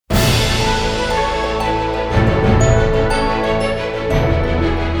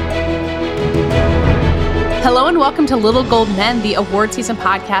and welcome to Little Gold Men, the award season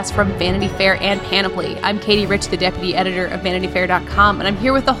podcast from Vanity Fair and Panoply. I'm Katie Rich, the deputy editor of VanityFair.com, and I'm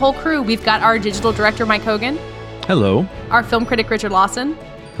here with the whole crew. We've got our digital director, Mike Hogan. Hello. Our film critic, Richard Lawson.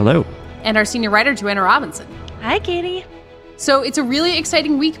 Hello. And our senior writer, Joanna Robinson. Hi, Katie. So it's a really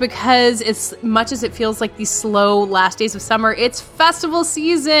exciting week because as much as it feels like these slow last days of summer, it's festival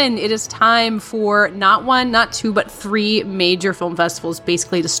season. It is time for not one, not two, but three major film festivals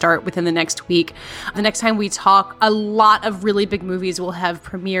basically to start within the next week. The next time we talk, a lot of really big movies will have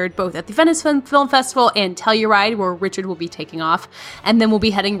premiered both at the Venice Film Festival and Telluride, where Richard will be taking off. And then we'll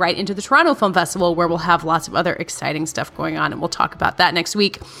be heading right into the Toronto Film Festival, where we'll have lots of other exciting stuff going on. And we'll talk about that next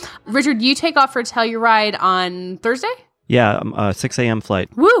week. Richard, you take off for Telluride on Thursday? Yeah, 6 a.m.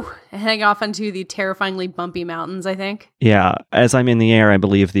 flight. Woo! Heading off onto the terrifyingly bumpy mountains, I think. Yeah, as I'm in the air, I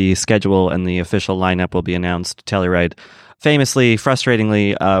believe the schedule and the official lineup will be announced. Telluride famously,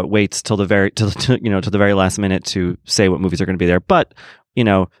 frustratingly, waits till the very last minute to say what movies are going to be there. But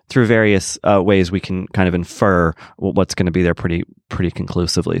through various ways, we can kind of infer what's going to be there pretty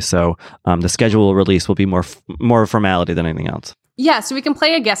conclusively. So the schedule release will be more a formality than anything else. Yeah, so we can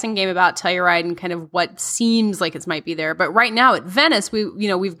play a guessing game about Telluride and kind of what seems like it might be there. But right now at Venice,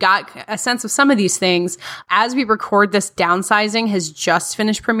 we've got a sense of some of these things. As we record this, Downsizing has just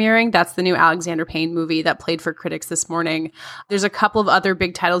finished premiering. That's the new Alexander Payne movie that played for critics this morning. There's a couple of other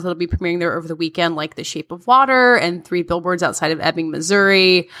big titles that'll be premiering there over the weekend, like The Shape of Water and 3 Billboards Outside of Ebbing,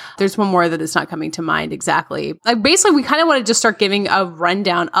 Missouri. There's one more that is not coming to mind exactly. Basically, we kind of want to just start giving a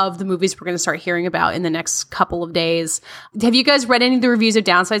rundown of the movies we're going to start hearing about in the next couple of days. Have you guys read any of the reviews of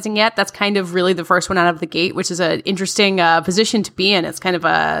Downsizing yet? That's kind of really the first one out of the gate, which is an interesting position to be in. It's kind of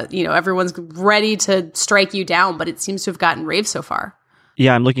everyone's ready to strike you down, but it seems to have gotten raves so far.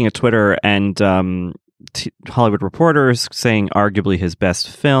 Yeah, I'm looking at Twitter and Hollywood Reporter's saying arguably his best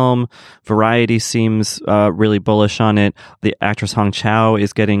film. Variety seems really bullish on it. The actress Hong Chow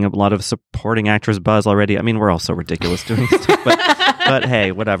is getting a lot of supporting actress buzz already. I mean, we're all so ridiculous doing stuff, but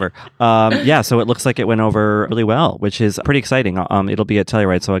hey, whatever. So it looks like it went over really well, which is pretty exciting. It'll be at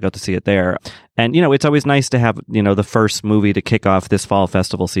Telluride, so I got to see it there. And, it's always nice to have, the first movie to kick off this fall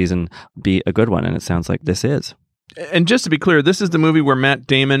festival season be a good one, and it sounds like this is. And just to be clear, this is the movie where Matt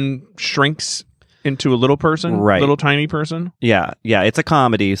Damon shrinks into a little person, right? Little tiny person. Yeah. It's a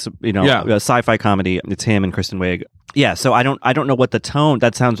comedy, so, a sci-fi comedy. It's him and Kristen Wiig. Yeah, so I don't know what the tone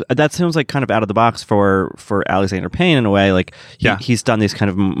that sounds like kind of out of the box for Alexander Payne in a way. Like he's done these kind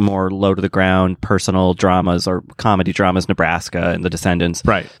of more low to the ground personal dramas or comedy dramas, Nebraska and The Descendants.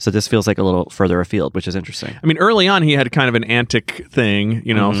 Right. So this feels like a little further afield, which is interesting. I mean, early on he had kind of an antic thing,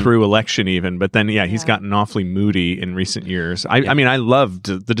 through Election even, but then he's gotten awfully moody in recent years. I mean, I loved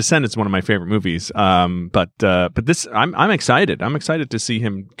The Descendants, one of my favorite movies. But this I'm excited. I'm excited to see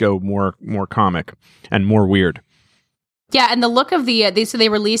him go more comic and more weird. Yeah, and the look of they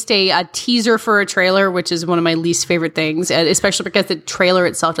released a teaser for a trailer, which is one of my least favorite things, especially because the trailer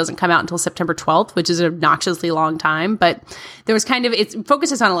itself doesn't come out until September 12th, which is an obnoxiously long time. But there was it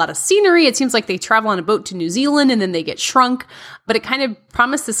focuses on a lot of scenery. It seems like they travel on a boat to New Zealand and then they get shrunk. But it kind of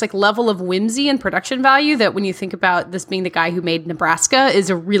promised this level of whimsy and production value that when you think about this being the guy who made Nebraska is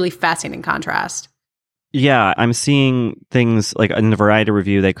a really fascinating contrast. Yeah, I'm seeing things like in the Variety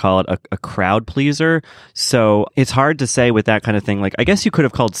review, they call it a crowd pleaser. So it's hard to say with that kind of thing. Like, I guess you could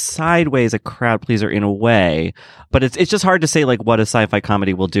have called Sideways a crowd pleaser in a way, but it's just hard to say what a sci-fi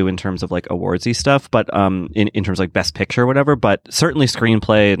comedy will do in terms of awardsy stuff, but in terms of best picture or whatever. But certainly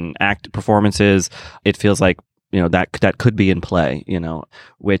screenplay and performances, it feels like that could be in play.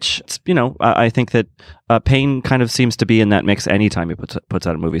 Which I think that Payne kind of seems to be in that mix anytime he puts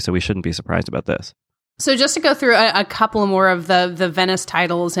out a movie. So we shouldn't be surprised about this. So just to go through a couple more of the Venice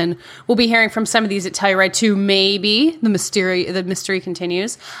titles, and we'll be hearing from some of these at Telluride too. Maybe the mystery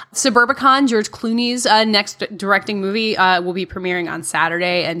continues. Suburbicon, George Clooney's next directing movie, will be premiering on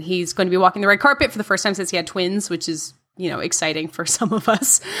Saturday, and he's going to be walking the red carpet for the first time since he had twins, which is exciting for some of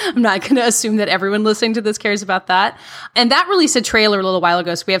us. I'm not going to assume that everyone listening to this cares about that. And that released a trailer a little while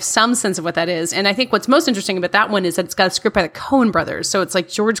ago, so we have some sense of what that is. And I think what's most interesting about that one is that it's got a script by the Coen brothers. So it's like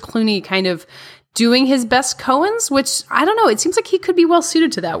George Clooney kind of doing his best Coens, which I don't know. It seems like he could be well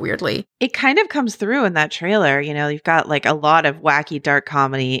suited to that, weirdly. It kind of comes through in that trailer. You've got a lot of wacky dark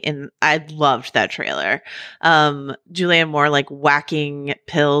comedy, and I loved that trailer. Julianne Moore whacking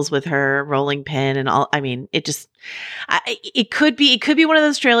pills with her rolling pin and all. I mean, it could be one of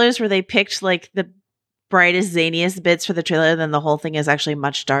those trailers where they picked the brightest, zaniest bits for the trailer, then the whole thing is actually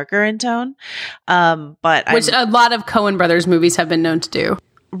much darker in tone. Which a lot of Coen brothers movies have been known to do.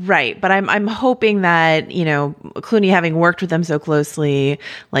 Right, but I'm hoping that Clooney, having worked with them so closely,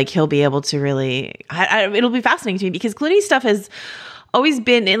 like he'll be able to really. It'll be fascinating to me because Clooney's stuff has always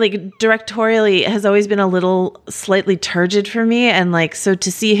been like directorially has always been a little slightly turgid for me, and like so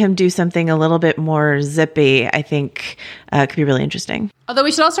to see him do something a little bit more zippy, I think could be really interesting. Although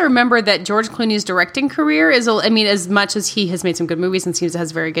we should also remember that George Clooney's directing career is, I mean, as much as he has made some good movies and seems to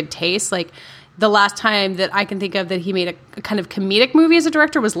has very good taste, like. The last time that I can think of that he made a kind of comedic movie as a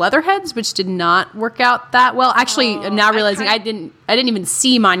director was Leatherheads, which did not work out that well. Actually, now realizing I didn't even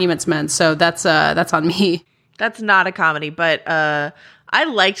see Monuments Men, so that's on me. That's not a comedy, but I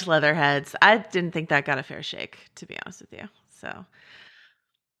liked Leatherheads. I didn't think that got a fair shake, to be honest with you. So,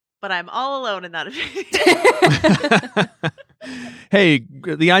 but I'm all alone in that opinion. Hey,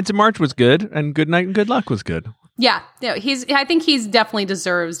 The Ides of March was good, and Good Night and Good Luck was good. Yeah, I think he's definitely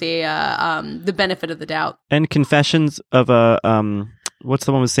deserves the benefit of the doubt. And Confessions of a what's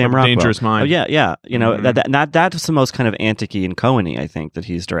the one with Sam Rockwell? Dangerous Mind. Oh yeah. That's the most kind of antic-y and Coen-y, I think, that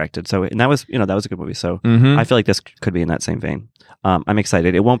he's directed. So and that was a good movie. So I feel like this could be in that same vein. I'm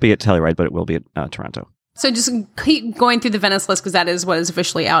excited. It won't be at Telluride, but it will be at Toronto. So just keep going through the Venice list because that is what is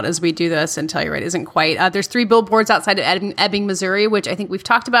officially out as we do this, and Telluride isn't quite. There's 3 billboards outside of Ebbing, Missouri, which I think we've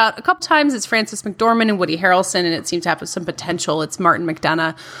talked about a couple times. It's Frances McDormand and Woody Harrelson, and it seems to have some potential. It's Martin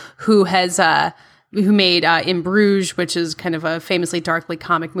McDonagh, who made In Bruges, which is kind of a famously darkly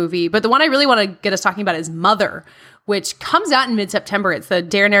comic movie. But the one I really want to get us talking about is Mother, which comes out in mid-September. It's the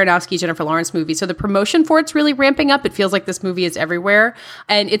Darren Aronofsky, Jennifer Lawrence movie. So the promotion for it's really ramping up. It feels like this movie is everywhere.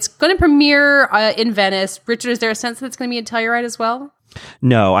 And it's going to premiere in Venice. Richard, is there a sense that it's going to be in Telluride as well?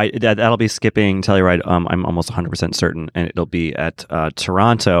 No, that'll be skipping Telluride. I'm almost 100% certain, and it'll be at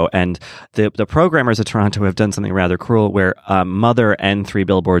Toronto. And the programmers at Toronto have done something rather cruel, where Mother and 3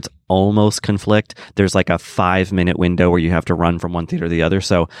 Billboards almost conflict. There's like a 5-minute window where you have to run from one theater to the other.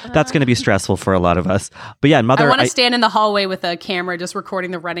 So that's going to be stressful for a lot lot of us. But yeah, Mother. I want to stand in the hallway with a camera just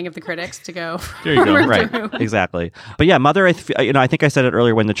recording the running of the critics to go. There you go. Right. Exactly. But yeah, Mother, I think I said it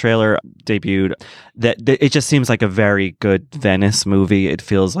earlier when the trailer debuted that it just seems like a very good Venice movie. It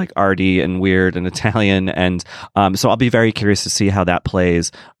feels like arty and weird and Italian. And so I'll be very curious to see how that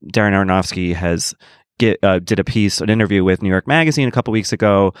plays. Darren Aronofsky has did an interview with New York Magazine a couple weeks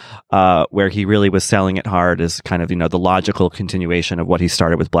ago where he really was selling it hard as kind of, the logical continuation of what he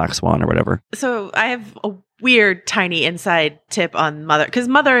started with Black Swan or whatever. So I have a weird tiny inside tip on Mother, because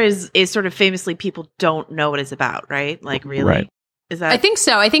Mother is sort of famously people don't know what it's about, right? Like, really? Right. Is that? I think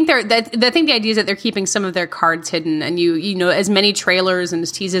so. I think I think the idea is that they're keeping some of their cards hidden, and you know, as many trailers and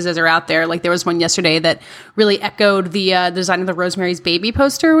as teases as are out there. Like there was one yesterday that really echoed the design of the Rosemary's Baby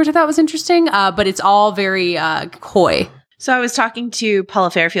poster, which I thought was interesting. But it's all very coy. So I was talking to Paula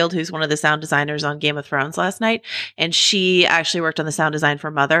Fairfield, who's one of the sound designers on Game of Thrones last night, and she actually worked on the sound design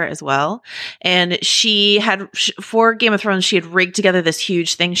for Mother as well. And she had, for Game of Thrones, she had rigged together this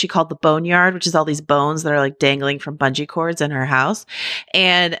huge thing she called the Boneyard, which is all these bones that are like dangling from bungee cords in her house.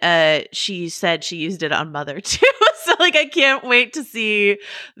 And she said she used it on Mother too. So like, I can't wait to see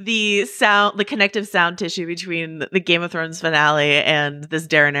the connective sound tissue between the Game of Thrones finale and this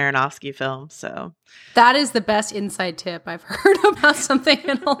Darren Aronofsky film. So that is the best inside tip I've heard about something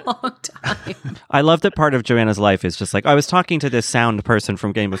in a long time. I love that part of Joanna's life is just like, I was talking to this sound person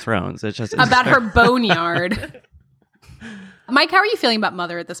from Game of Thrones. It's just about her boneyard. Mike, how are you feeling about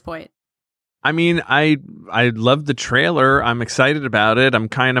Mother at this point? I mean, I love the trailer. I'm excited about it. I'm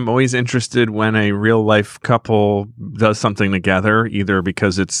always interested when a real life couple does something together, either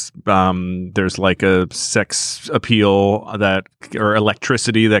because it's there's like a sex appeal or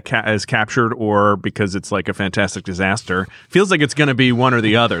electricity that is captured, or because it's like a fantastic disaster. Feels like it's going to be one or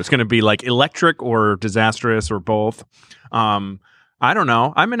the other. It's going to be like electric or disastrous or both. I don't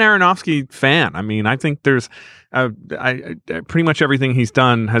know. I'm an Aronofsky fan. I mean, I think there's pretty much everything he's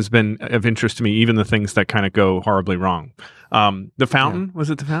done has been of interest to me, even the things that kind of go horribly wrong. The Fountain, was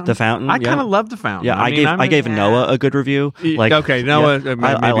it The Fountain? The Fountain. I kind of love The Fountain. Yeah, I gave Noah a good review. Like, okay, Noah. Yeah, maybe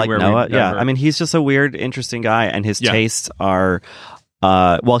I like Noah. Yeah, ever. I mean, he's just a weird, interesting guy, and his tastes are.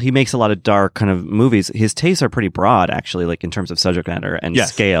 While he makes a lot of dark kind of movies, his tastes are pretty broad, actually, like in terms of subject matter and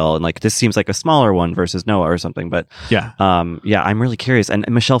scale. And like this seems like a smaller one versus Noah or something. But I'm really curious. And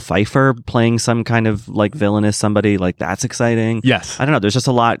Michelle Pfeiffer playing some kind of like villainous somebody, like that's exciting. Yes, I don't know. There's just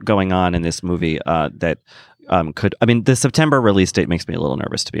a lot going on in this movie that could. I mean, the September release date makes me a little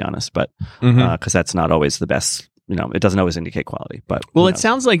nervous, to be honest, but because that's not always the best. It doesn't always indicate quality. But it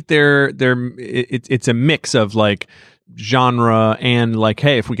sounds like it's a mix of like genre and like,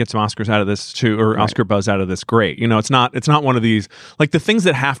 hey, if we get some Oscars out of this too, or Oscar buzz out of this, great. It's not one of these, like the things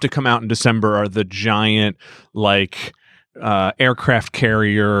that have to come out in December are the giant like aircraft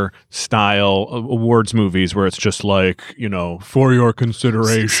carrier style awards movies where it's just like, for your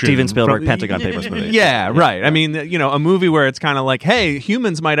consideration. Steven Spielberg, Pentagon Papers movie. Yeah, right. I mean, a movie where it's kind of like, hey,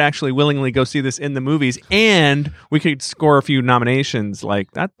 humans might actually willingly go see this in the movies, and we could score a few nominations.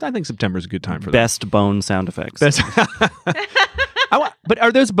 Like that, I think September's a good time for that. Best bone sound effects. But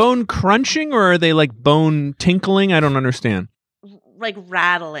are those bone crunching or are they like bone tinkling? I don't understand. Like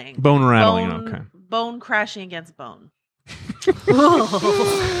rattling. Bone rattling, okay. Bone crashing against bone.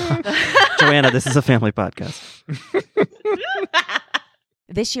 Joanna, this is a family podcast.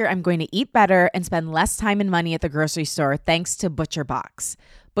 This year, I'm going to eat better and spend less time and money at the grocery store thanks to ButcherBox.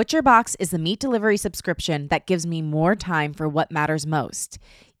 ButcherBox is the meat delivery subscription that gives me more time for what matters most.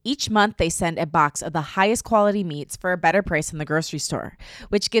 Each month, they send a box of the highest quality meats for a better price than the grocery store,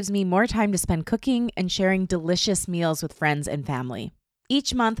 which gives me more time to spend cooking and sharing delicious meals with friends and family.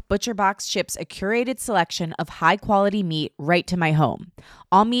 Each month, ButcherBox ships a curated selection of high-quality meat right to my home.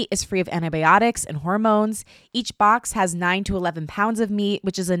 All meat is free of antibiotics and hormones. Each box has 9 to 11 pounds of meat,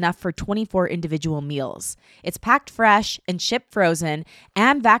 which is enough for 24 individual meals. It's packed fresh and shipped frozen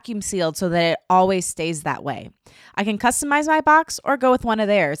and vacuum sealed so that it always stays that way. I can customize my box or go with one of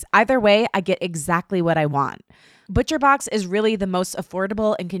theirs. Either way, I get exactly what I want. ButcherBox is really the most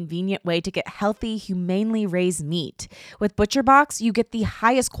affordable and convenient way to get healthy, humanely raised meat. With ButcherBox, you get the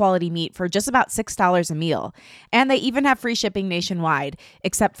highest quality meat for just about $6 a meal. And they even have free shipping nationwide,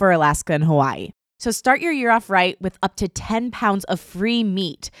 except for Alaska and Hawaii. So start your year off right with up to 10 pounds of free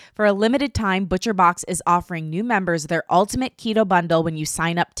meat. For a limited time, ButcherBox is offering new members their ultimate keto bundle when you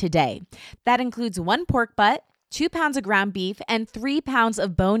sign up today. That includes 1 pork butt, 2 pounds of ground beef, and 3 pounds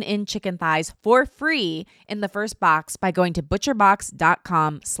of bone-in chicken thighs for free in the first box by going to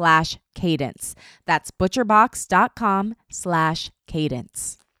butcherbox.com/cadence. That's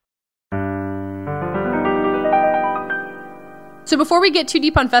butcherbox.com/cadence. So before we get too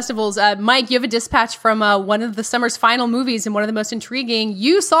deep on festivals, Mike, you have a dispatch from one of the summer's final movies and one of the most intriguing.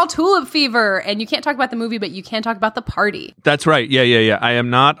 You saw Tulip Fever, and you can't talk about the movie, but you can talk about the party. That's right. Yeah. I am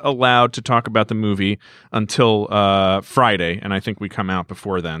not allowed to talk about the movie until Friday, and I think we come out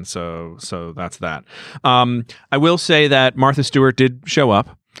before then. So that's that. I will say that Martha Stewart did show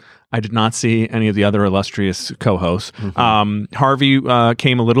up. I did not see any of the other illustrious co-hosts. Mm-hmm. Harvey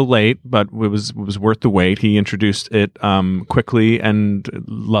came a little late, but it was worth the wait. He introduced it quickly and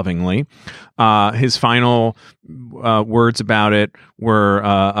lovingly. His final words about it were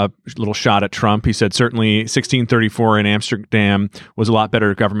a little shot at Trump. He said, certainly 1634 in Amsterdam was a lot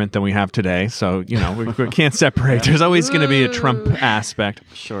better government than we have today. So, we can't separate. There's always going to be a Trump aspect.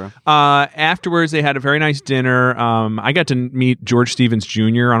 Sure. Afterwards, they had a very nice dinner. I got to meet George Stevens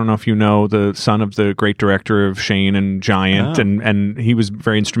Jr. I don't know if you know, the son of the great director of Shane and Giant, and he was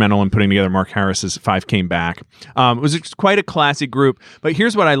very instrumental in putting together Mark Harris's Five Came Back. It was quite a classy group. But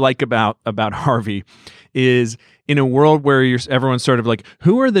here's what I like about Harvey is in a world where everyone's sort of like,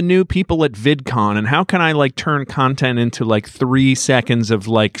 who are the new people at VidCon, and how can I turn content into 3 seconds of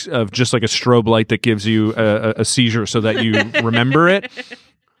just like a strobe light that gives you a seizure so that you remember it.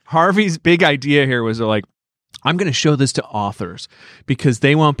 Harvey's big idea here was I'm going to show this to authors because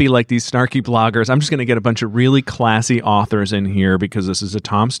they won't be like these snarky bloggers. I'm just going to get a bunch of really classy authors in here because this is a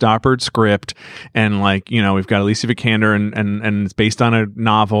Tom Stoppard script, and we've got Alicia Vikander and it's based on a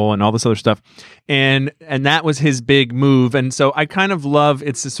novel and all this other stuff. And that was his big move. And so I kind of love,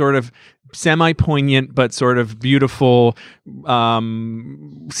 it's a sort of semi-poignant but sort of beautiful,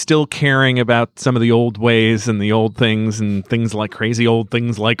 still caring about some of the old ways and the old things and things like crazy old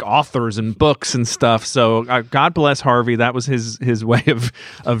things like authors and books and stuff. So God bless Harvey. That was his way of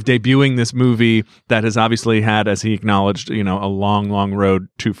debuting this movie that has obviously had, as he acknowledged, a long road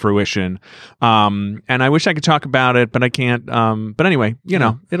to fruition. And I wish I could talk about it, but I can't. But anyway,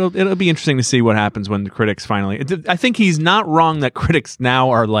 it'll be interesting to see what happens when the critics finally. I think he's not wrong that critics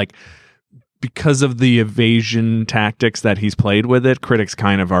now are because of the evasion tactics that he's played with it, critics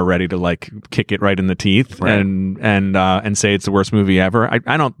kind of are ready to kick it right in the teeth, right, and say it's the worst movie ever. I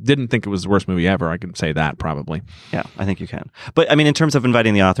didn't think it was the worst movie ever. I can say that probably. Yeah, I think you can. But I mean, in terms of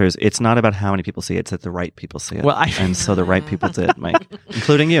inviting the authors, it's not about how many people see it; it's that the right people see it. Well, and so the right people did, Mike,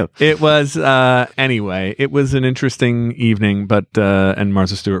 including you. It was anyway. It was an interesting evening, but and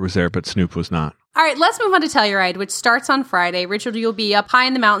Martha Stewart was there, but Snoop was not. All right, let's move on to Telluride, which starts on Friday. Richard, you'll be up high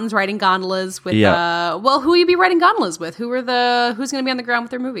in the mountains riding gondolas with, who will you be riding gondolas with? Who's going to be on the ground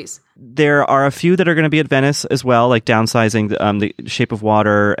with their movies? there are a few that are going to be at Venice as well, like Downsizing, The Shape of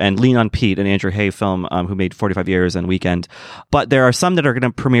Water, and Lean on Pete, an Andrew Hay film who made 45 Years and Weekend. But there are some that are going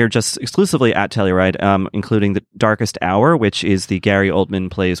to premiere just exclusively at Telluride, including The Darkest Hour, which is the Gary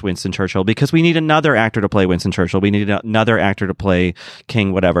Oldman plays Winston Churchill, because we need another actor to play Winston Churchill. We need another actor to play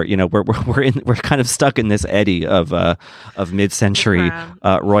King whatever. You know, we're kind of stuck in this eddy of mid-century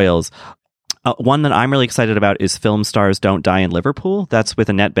royals. One that I'm really excited about is Film Stars Don't Die in Liverpool. That's with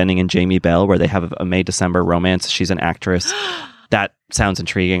Annette Bening and Jamie Bell, where they have a May-December romance. She's an actress. That sounds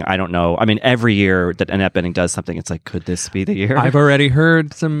intriguing. I don't know. I mean, every year that Annette Bening does something, it's like, could this be the year? I've already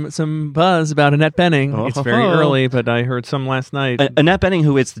heard some buzz about Annette Bening. It's very early, but I heard some last night. Annette Bening,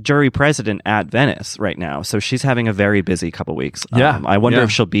 who is the jury president at Venice right now, so she's having a very busy couple weeks. I wonder if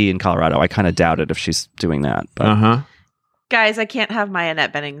she'll be in Colorado. I kind of doubt it if she's doing that. But. Guys, I can't have my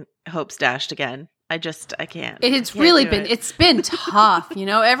Annette Bening hopes dashed again. I can't. It's been tough. You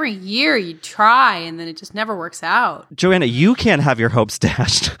know, every year you try and then it just never works out. Joanna, you can't have your hopes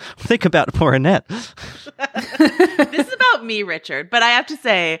dashed. Think about poor Annette. This is about me, Richard. But I have to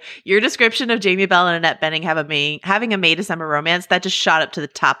say, your description of Jamie Bell and Annette Bening having a May-December romance, that just shot up to the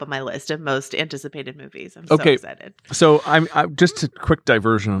top of my list of most anticipated movies. I'm so excited. So I'm just a quick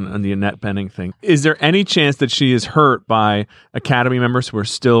diversion on the Annette Bening thing. Is there any chance that she is hurt by Academy members who are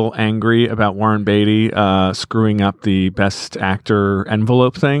still angry about Warren Beatty screwing up the Best Actor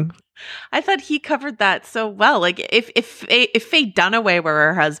envelope thing? I thought he covered that so well. Like if Faye Dunaway were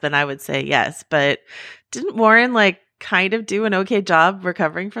her husband, I would say yes. But didn't Warren kind of do an okay job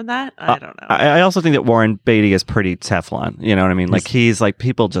recovering from that? I don't know. I also think that Warren Beatty is pretty Teflon. You know what I mean? Like he's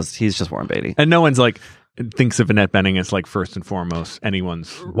just Warren Beatty. And no one's thinks of Annette Bening as first and foremost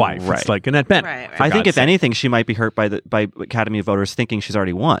anyone's wife. Right. It's like Annette Bening. Right. I think if anything, she might be hurt by Academy voters thinking she's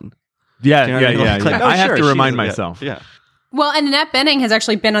already won. Yeah, you know yeah. I have to remind myself. Yeah. Well, and Annette Bening has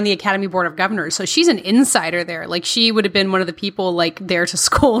actually been on the Academy Board of Governors, so she's an insider there. She would have been one of the people there to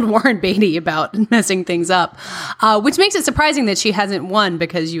scold Warren Beatty about messing things up, which makes it surprising that she hasn't won,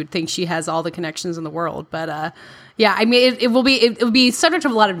 because you would think she has all the connections in the world. But yeah, I mean, it will be subject to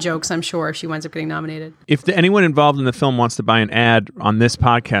a lot of jokes, I'm sure, if she winds up getting nominated. If anyone involved in the film wants to buy an ad on this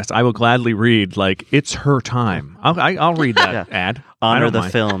podcast, I will gladly read "It's her time." I'll read that ad. Honor the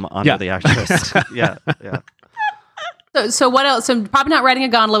film, honor the actress. Yeah. So what else? So probably not riding a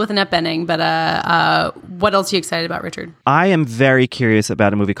gondola with Annette Bening, but what else are you excited about, Richard? I am very curious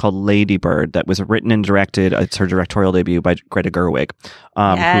about a movie called Lady Bird that was written and directed. It's her directorial debut by Greta Gerwig,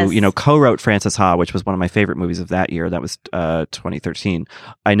 who co-wrote Frances Ha, which was one of my favorite movies of that year. That was 2013.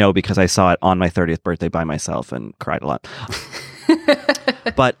 I know because I saw it on my 30th birthday by myself and cried a lot.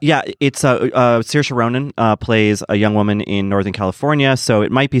 But yeah, it's Saoirse Ronan plays a young woman in Northern California, so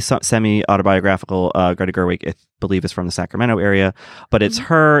it might be semi-autobiographical. Greta Gerwig, I believe, is from the Sacramento area, but it's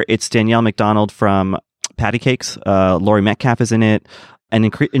her. It's Danielle McDonald from Patty Cakes. Laurie Metcalf is in it. And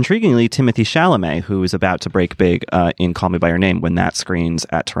intriguingly, Timothée Chalamet, who is about to break big in Call Me By Your Name when that screens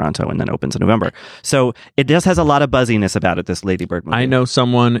at Toronto and then opens in November. So it just has a lot of buzziness about it, this Lady Bird movie. I know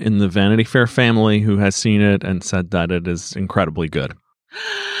someone in the Vanity Fair family who has seen it and said that it is incredibly good.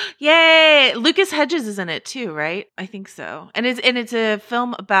 Yay! Lucas Hedges is in it too, right? I think so. And it's a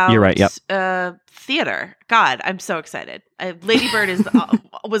film about You're right, yep. Theater. God, I'm so excited. Lady Bird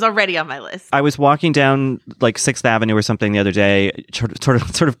was already on my list. I was walking down 6th Avenue or something the other day,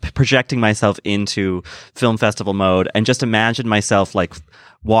 sort of projecting myself into film festival mode, and just imagined myself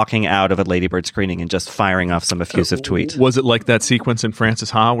walking out of a Lady Bird screening and just firing off some effusive tweet. Was it like that sequence in Frances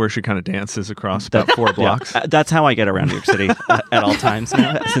Ha where she kind of dances across about 4 blocks? Yeah. That's how I get around New York City at all times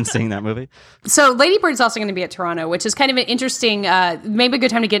now, since seeing that movie. So Lady Bird's also going to be at Toronto, which is kind of an interesting, maybe a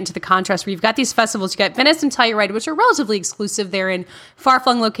good time to get into the contrast where you've got these festivals. You got Venice and Telluride, which are relatively exclusive. They're in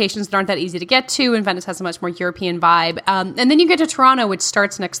far-flung locations that aren't that easy to get to, and Venice has a much more European vibe. And then you get to Toronto, which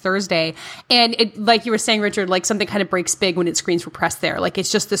starts next Thursday. And it, like you were saying, Richard, something kind of breaks big when it screens for press there.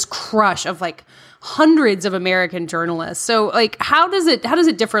 It's just this crush of hundreds of American journalists. So how does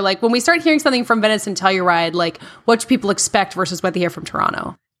it differ? When we start hearing something from Venice and Telluride, what should people expect versus what they hear from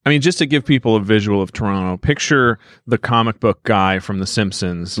Toronto? I mean, just to give people a visual of Toronto, picture the comic book guy from The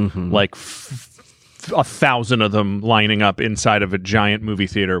Simpsons, 1,000 of them lining up inside of a giant movie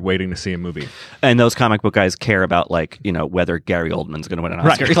theater waiting to see a movie. And those comic book guys care about whether Gary Oldman's going to win an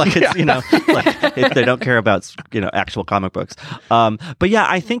Oscar. Right. They don't care about actual comic books. But yeah,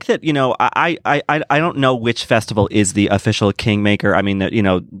 I think that I don't know which festival is the official kingmaker. I mean,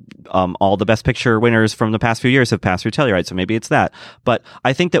 all the Best Picture winners from the past few years have passed through Telluride, so maybe it's that. But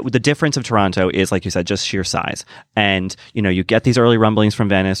I think that the difference of Toronto is, like you said, just sheer size. And you get these early rumblings from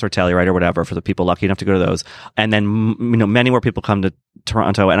Venice or Telluride or whatever for the people lucky don't have to go to those. And then, many more people come to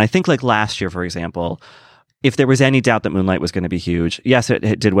Toronto. And I think like last year, for example, if there was any doubt that Moonlight was going to be huge, yes,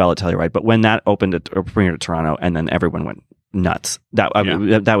 it did well at Telluride. But when that opened or premiered at Toronto, and then everyone went nuts.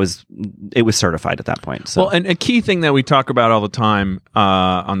 It was certified at that point. So. Well, and a key thing that we talk about all the time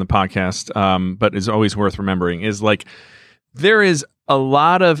on the podcast, but is always worth remembering, is like there is a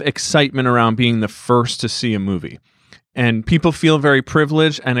lot of excitement around being the first to see a movie. And people feel very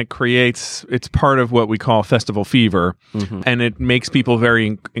privileged, and it's part of what we call festival fever, and it makes people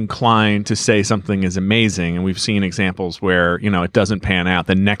very inclined to say something is amazing. And we've seen examples where, it doesn't pan out.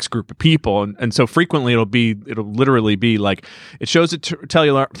 The next group of people, and so frequently it'll literally be like, it shows at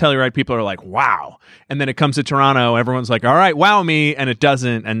Telluride, people are like, wow. And then it comes to Toronto, everyone's like, all right, wow me, and it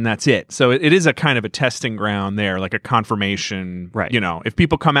doesn't, and that's it. So it is a kind of a testing ground there, like a confirmation. Right. If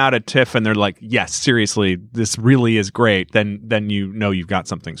people come out at TIFF and they're like, yes, seriously, this really is great, then you've got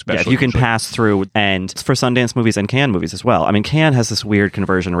something special. Yeah, if you can pass through, and for Sundance movies and Cannes movies as well. I mean, Cannes has this weird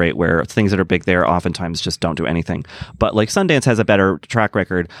conversion rate where things that are big there oftentimes just don't do anything. But like Sundance has a better track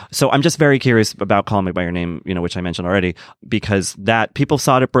record. So I'm just very curious about Call Me by Your Name, which I mentioned already, because that people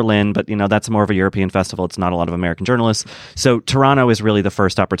saw it at Berlin, but that's more of a European festival. It's not a lot of American journalists. So Toronto is really the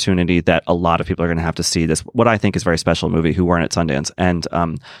first opportunity that a lot of people are going to have to see this, what I think is a very special movie, who weren't at Sundance. And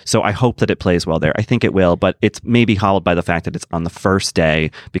so I hope that it plays well there. I think it will, but it's maybe hollowed by the fact that it's on the first day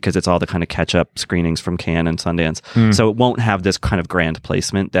because it's all the kind of catch-up screenings from Cannes and Sundance. So it won't have this kind of grand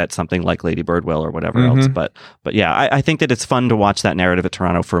placement that something like Lady Bird will or whatever else. But yeah, I think that it's fun to watch that narrative at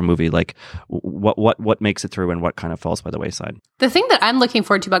Toronto for a movie, like what makes it through and what kind of falls by the wayside. The thing that I'm looking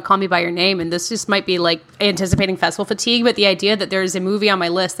forward to about Call Me by Your Name, and this just might be like anticipating festival fatigue, but the idea that there's a movie on my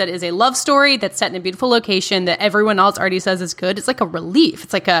list that is a love story that's set in a beautiful location that everyone else already says is good. It's like a relief.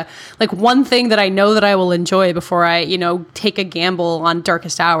 It's like one thing that I know that I will enjoy before I, take a gamble on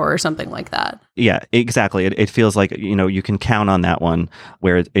Darkest Hour or something like that. Yeah, exactly. It feels like, you can count on that one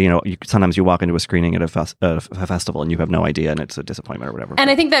where, sometimes you walk into a screening at a festival and you have no idea and it's a disappointment or whatever. And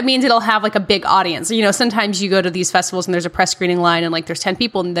I think that means it'll have like a big audience. Sometimes you go to these festivals and there's a press screening line and like there's 10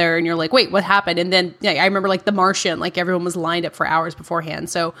 people in there and you're like, wait, what happened? And then I remember like The Martian, like everyone was lined up for hours beforehand.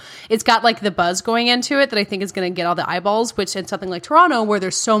 So it's got like the buzz going into it that I think is going to get all the eyeballs, which in something like Toronto where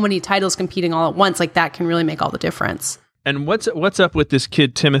there's so many titles competing all at once, like that can really make all the difference. And what's up with this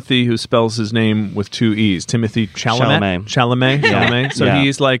kid Timothy who spells his name with two E's? Timothy Chalamet. Chalamet. So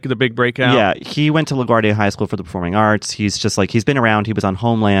he's like the big breakout. Yeah, he went to LaGuardia High School for the Performing Arts. He's just like, he's been around. He was on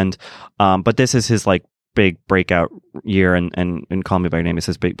Homeland, but this is his like big breakout year, and Call Me by Your Name is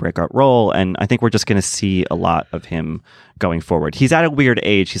his big breakout role. And I think we're just going to see a lot of him going forward. He's at a weird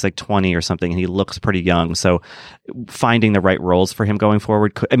age. He's like 20 or something, and he looks pretty young. So finding the right roles for him going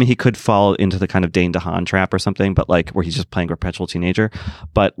forward, he could fall into the kind of Dane DeHaan trap or something, but like where he's just playing a perpetual teenager.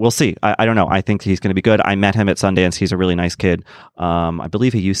 But we'll see. I don't know. I think he's going to be good. I met him at Sundance. He's a really nice kid. I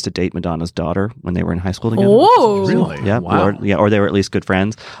believe he used to date Madonna's daughter when they were in high school together. Oh, really? Yeah. Wow. Or they were at least good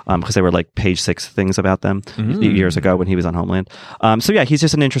friends because they were like page 6 things about them years ago when he was on Homeland. So yeah, he's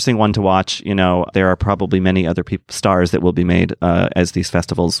just an interesting one to watch. There are probably many other stars that will be made as these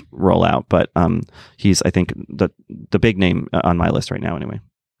festivals roll out, but he's, I think, the big name on my list right now anyway.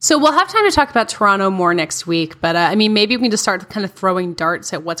 So we'll have time to talk about Toronto more next week, but maybe we can just start kind of throwing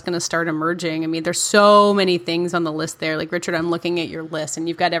darts at what's going to start emerging. There's so many things on the list there. Like, Richard, I'm looking at your list, and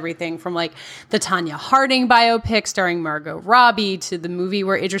you've got everything from like the Tanya Harding biopic starring Margot Robbie to the movie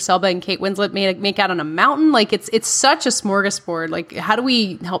where Idris Elba and Kate Winslet make out on a mountain. Like, it's such a smorgasbord. Like, how do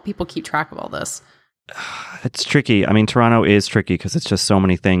we help people keep track of all this? It's tricky. Toronto is tricky because it's just so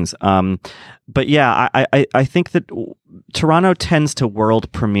many things. But yeah, I think that Toronto tends to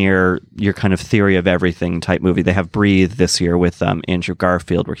world premiere your kind of theory of everything type movie. They have Breathe this year with Andrew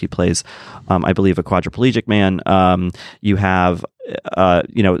Garfield, where he plays, I believe, a quadriplegic man. You have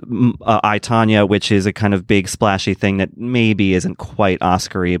I, Tanya, which is a kind of big splashy thing that maybe isn't quite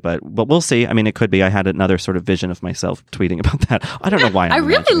Oscar-y, but we'll see. It could be. I had another sort of vision of myself tweeting about that. I don't know why. I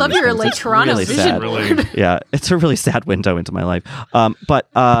really love your like Toronto really vision board. Yeah, it's a really sad window into my life. But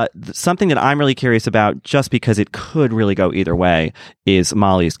something that I'm really curious about, just because it could really go either way, is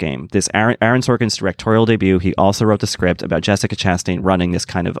Molly's Game. This Aaron Sorkin's directorial debut. He also wrote the script about Jessica Chastain running this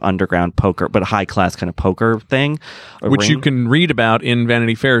kind of underground poker, but high class kind of poker thing, which you can read about in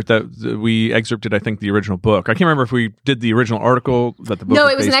Vanity Fair. That we excerpted, I think, the original book. I can't remember if we did the original article that the book. No,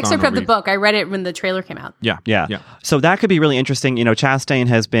 it was an excerpt of the book. I read it when the trailer came out. Yeah. So that could be really interesting. Chastain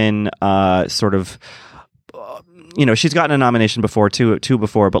has been sort of she's gotten a nomination before, two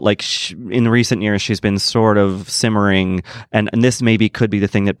before, but like in recent years, she's been sort of simmering, and this maybe could be the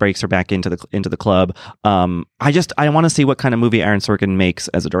thing that breaks her back into the club. I want to see what kind of movie Aaron Sorkin makes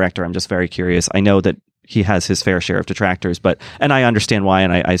as a director. I'm just very curious. I know that he has his fair share of detractors, and I understand why,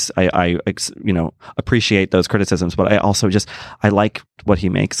 and I appreciate those criticisms, but I also I like what he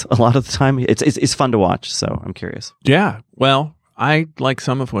makes a lot of the time. It's fun to watch, so I'm curious. Yeah, well, I like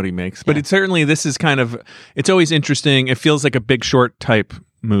some of what he makes, but it's always interesting. It feels like a Big Short type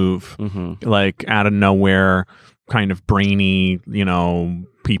move, like out of nowhere, kind of brainy,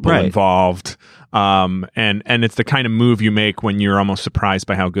 people involved. And it's the kind of move you make when you're almost surprised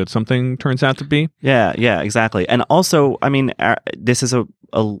by how good something turns out to be. Yeah, exactly. And also, I mean, this is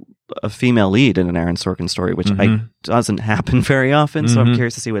a female lead in an Aaron Sorkin story, which doesn't happen very often. So I'm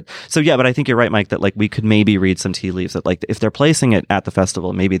curious to see what. So yeah, but I think you're right, Mike, that like we could maybe read some tea leaves that like if they're placing it at the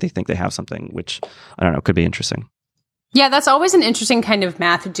festival, maybe they think they have something, which I don't know, could be interesting. Yeah, that's always an interesting kind of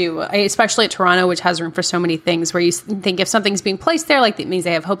math to do, especially at Toronto, which has room for so many things, where you think if something's being placed there, like it means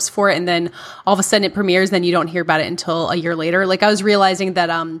they have hopes for it, and then all of a sudden it premieres, then you don't hear about it until a year later. Like I was realizing that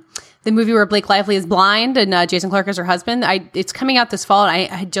the movie where Blake Lively is blind and Jason Clarke is her husband, it's coming out this fall, and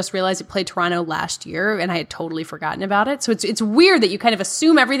I had just realized it played Toronto last year, and I had totally forgotten about it. So it's weird that you kind of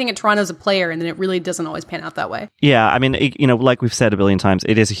assume everything at Toronto is a player, and then it really doesn't always pan out that way. Yeah, I mean, like we've said a billion times,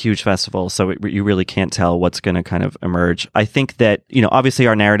 it is a huge festival, so you really can't tell what's going to kind of emerge. I think that, obviously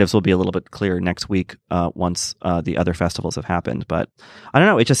our narratives will be a little bit clearer next week once the other festivals have happened, but I don't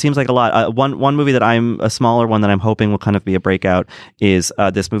know, it just seems like a lot. One movie that a smaller one that I'm hoping will kind of be a breakout is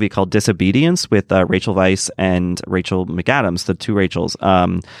this movie called Disobedience with Rachel Weisz and Rachel McAdams, the two Rachels,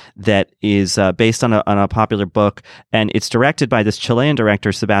 that is based on a popular book, and it's directed by this Chilean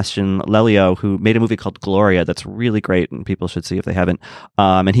director, Sebastian Lelio, who made a movie called Gloria that's really great, and people should see if they haven't.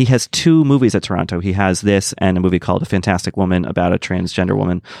 And he has two movies at Toronto. He has this and a movie called A Fantastic Woman about a transgender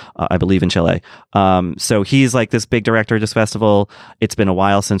woman, I believe in Chile. So he's like this big director at this festival. It's been a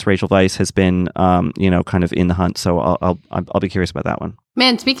while since Rachel Weisz has been, kind of in the hunt. So I'll be curious about that one.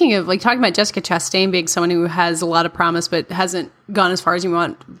 Man, speaking of like talking about Jessica Chastain being someone who has a lot of promise but hasn't gone as far as you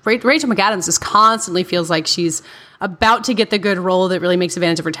want, Rachel McAdams just constantly feels like she's about to get the good role that really makes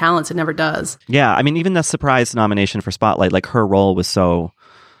advantage of her talents. It never does. Yeah, I mean, even the surprise nomination for Spotlight, like her role was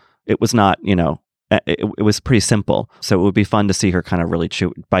it was not, it was pretty simple. So it would be fun to see her kind of really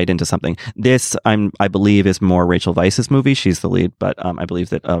bite into something. This, I believe, is more Rachel Weisz's movie. She's the lead, but I believe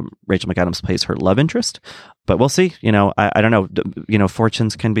that Rachel McAdams plays her love interest. But we'll see. I don't know.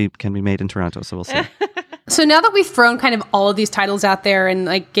 Fortunes can be made in Toronto, so we'll see. So now that we've thrown kind of all of these titles out there and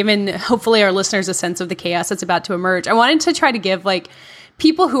like given hopefully our listeners a sense of the chaos that's about to emerge, I wanted to try to give like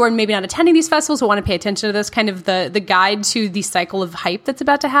people who are maybe not attending these festivals who want to pay attention to this, kind of the guide to the cycle of hype that's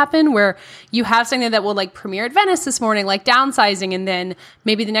about to happen, where you have something that will like premiere at Venice this morning, like Downsizing, and then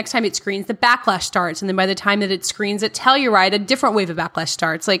maybe the next time it screens, the backlash starts, and then by the time that it screens at Telluride, a different wave of backlash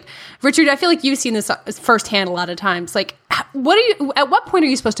starts. Like, Richard, I feel like you've seen this firsthand a lot of times. Like, at what point are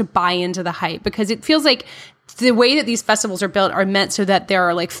you supposed to buy into the hype? Because it feels like the way that these festivals are built are meant so that there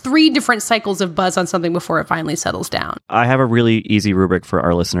are like 3 different cycles of buzz on something before it finally settles down. I have a really easy rubric for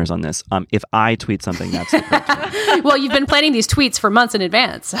our listeners on this. If I tweet something, that's the correct one. Well, you've been planning these tweets for months in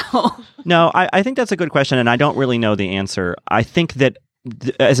advance. So. No, I think that's a good question, and I don't really know the answer. I think that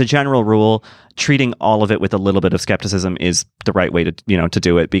as a general rule, treating all of it with a little bit of skepticism is the right way to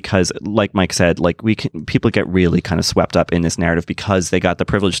do it, because like Mike said, like people get really kind of swept up in this narrative because they got the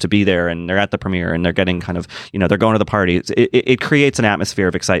privilege to be there and they're at the premiere and they're getting kind of, they're going to the party. It creates an atmosphere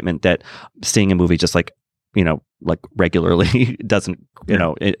of excitement that seeing a movie just like regularly doesn't,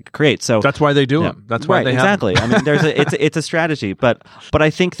 it creates. So that's why they do it. That's why they exactly. I mean, it's a strategy, but I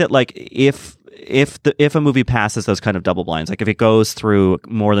think that like if a movie passes those kind of double blinds, like if it goes through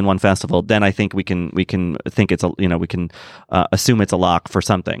more than one festival, then I think we can think it's we can assume it's a lock for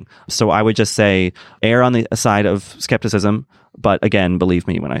something. So I would just say err on the side of skepticism, but again, believe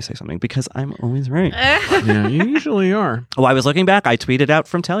me when I say something, because I'm always right. Yeah, you usually are. Well, I was looking back. I tweeted out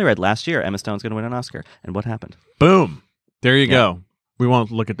from Telluride last year, Emma Stone's going to win an Oscar, and what happened? Boom! There you go. We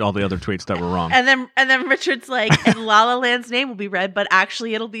won't look at all the other tweets that were wrong. And then Richard's like, and La La Land's name will be read, but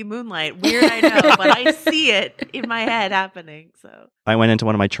actually it'll be Moonlight. Weird, I know, but I see it in my head happening. So I went into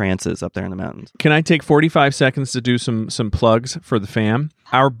one of my trances up there in the mountains. Can I take 45 seconds to do some plugs for the fam?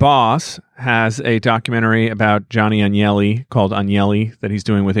 Our boss has a documentary about Johnny Agnelli called Agnelli that he's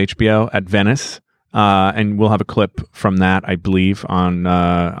doing with HBO at Venice. And we'll have a clip from that, I believe, on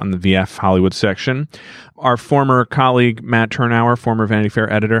the VF Hollywood section. Our former colleague, Matt Turnauer, former Vanity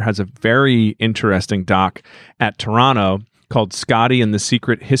Fair editor, has a very interesting doc at Toronto called Scotty and the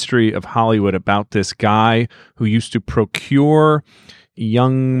Secret History of Hollywood, about this guy who used to procure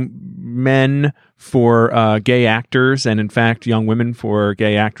young men for gay actors, and in fact young women for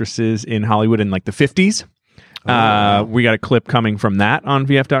gay actresses in Hollywood in like the 50s. We got a clip coming from that on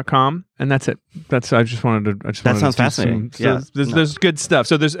VF.com, and that's it. That sounds fascinating. There's good stuff.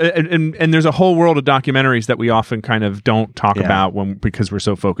 So there's and there's a whole world of documentaries that we often kind of don't talk about because we're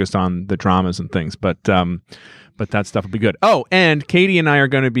so focused on the dramas and things. But that stuff will be good. Oh, and Katie and I are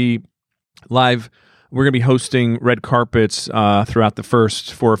going to be live. We're going to be hosting red carpets throughout the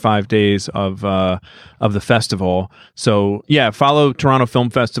first 4 or 5 days of the festival. So yeah, follow Toronto Film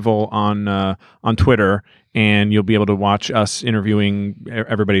Festival on Twitter, and you'll be able to watch us interviewing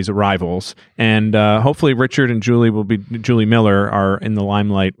everybody's arrivals. And hopefully Richard and Julie Miller are in the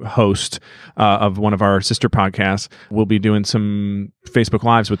limelight host of one of our sister podcasts. We'll be doing some Facebook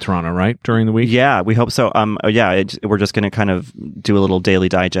Lives with Toronto, right, during the week? Yeah, we hope so. We're just going to kind of do a little daily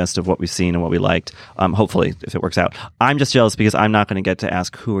digest of what we've seen and what we liked, hopefully, if it works out. I'm just jealous because I'm not going to get to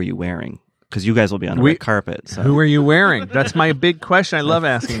ask, who are you wearing? Because you guys will be on the red carpet. So. Who are you wearing? That's my big question. I love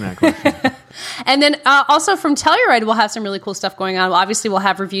asking that question. And then also from Telluride, we'll have some really cool stuff going on. Well, obviously, we'll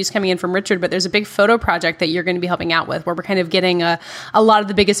have reviews coming in from Richard, but there's a big photo project that you're going to be helping out with, where we're kind of getting a lot of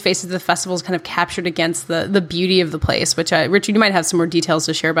the biggest faces of the festivals kind of captured against the beauty of the place, which, Richard, you might have some more details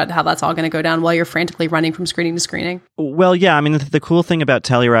to share about how that's all going to go down while you're frantically running from screening to screening. Well, yeah. I mean, the cool thing about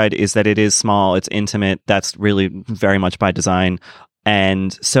Telluride is that it is small. It's intimate. That's really very much by design.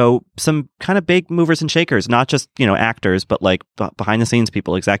 And so some kind of big movers and shakers, not just, actors, but like behind the scenes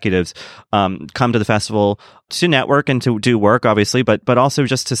people, executives, come to the festival to network and to do work, obviously, but also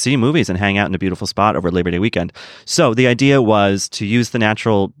just to see movies and hang out in a beautiful spot over Labor Day weekend. So the idea was to use the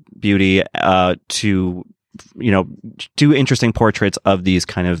natural beauty to do interesting portraits of these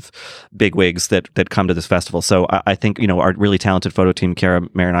kind of bigwigs that come to this festival. So I think, our really talented photo team, Kara,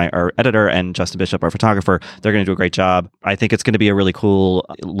 Mary and I, our editor, and Justin Bishop, our photographer, they're going to do a great job. I think it's going to be a really cool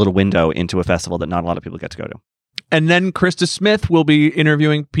little window into a festival that not a lot of people get to go to. And then Krista Smith will be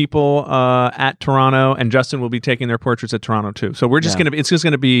interviewing people at Toronto, and Justin will be taking their portraits at Toronto too. So we're just going to be, it's just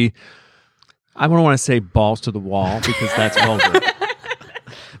going to be, I don't want to say balls to the wall because that's vulgar.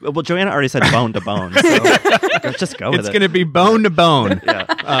 Well, Joanna already said bone to bone, so let's just go with it. It's going to be bone to bone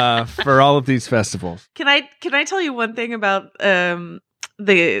for all of these festivals. Can I tell you one thing about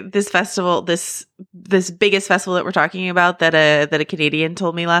this festival, this biggest festival that we're talking about that a Canadian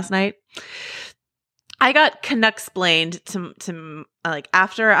told me last night? I got Canuck-splained to like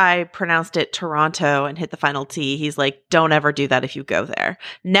after I pronounced it Toronto and hit the final T. He's like, "Don't ever do that if you go there.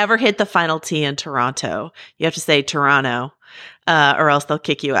 Never hit the final T in Toronto. You have to say Toronto." Or else they'll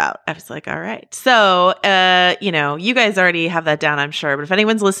kick you out. I was like, all right. So, you guys already have that down, I'm sure. But if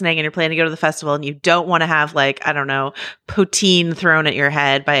anyone's listening and you're planning to go to the festival and you don't want to have poutine thrown at your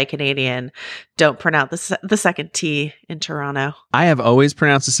head by a Canadian, don't pronounce the second T in Toronto. I have always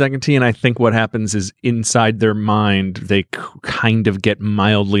pronounced the second T, and I think what happens is inside their mind, they kind of get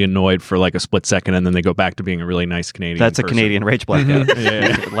mildly annoyed for like a split second, and then they go back to being a really nice Canadian That's person. A Canadian rage blackout.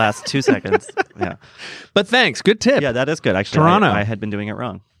 It lasts 2 seconds. Yeah. But thanks. Good tip. Yeah, that is good. Actually, Toronto. I had been doing it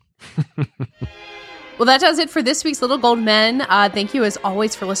wrong. Well, that does it for this week's Little Gold Men. Thank you, as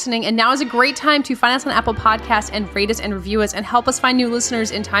always, for listening. And now is a great time to find us on Apple Podcasts and rate us and review us and help us find new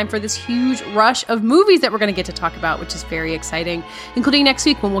listeners in time for this huge rush of movies that we're going to get to talk about, which is very exciting, including next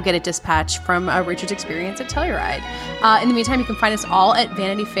week when we'll get a dispatch from Richard's experience at Telluride. In the meantime, you can find us all at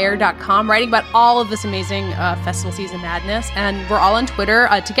vanityfair.com, writing about all of this amazing festival season madness. And we're all on Twitter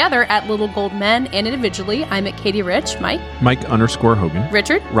together at Little Gold Men, and individually, I'm at Katie Rich, Mike_Hogan,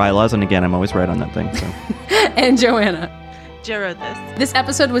 Richard, Rylaws, and again, I'm always right on that thing. So. and Joanna. Joe wrote this. This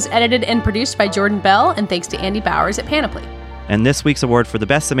episode was edited and produced by Jordan Bell, and thanks to Andy Bowers at Panoply. And this week's award for the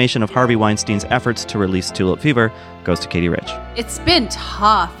best summation of Harvey Weinstein's efforts to release Tulip Fever goes to Katie Rich. It's been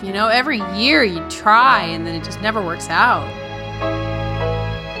tough. Every year you try, and then it just never works out.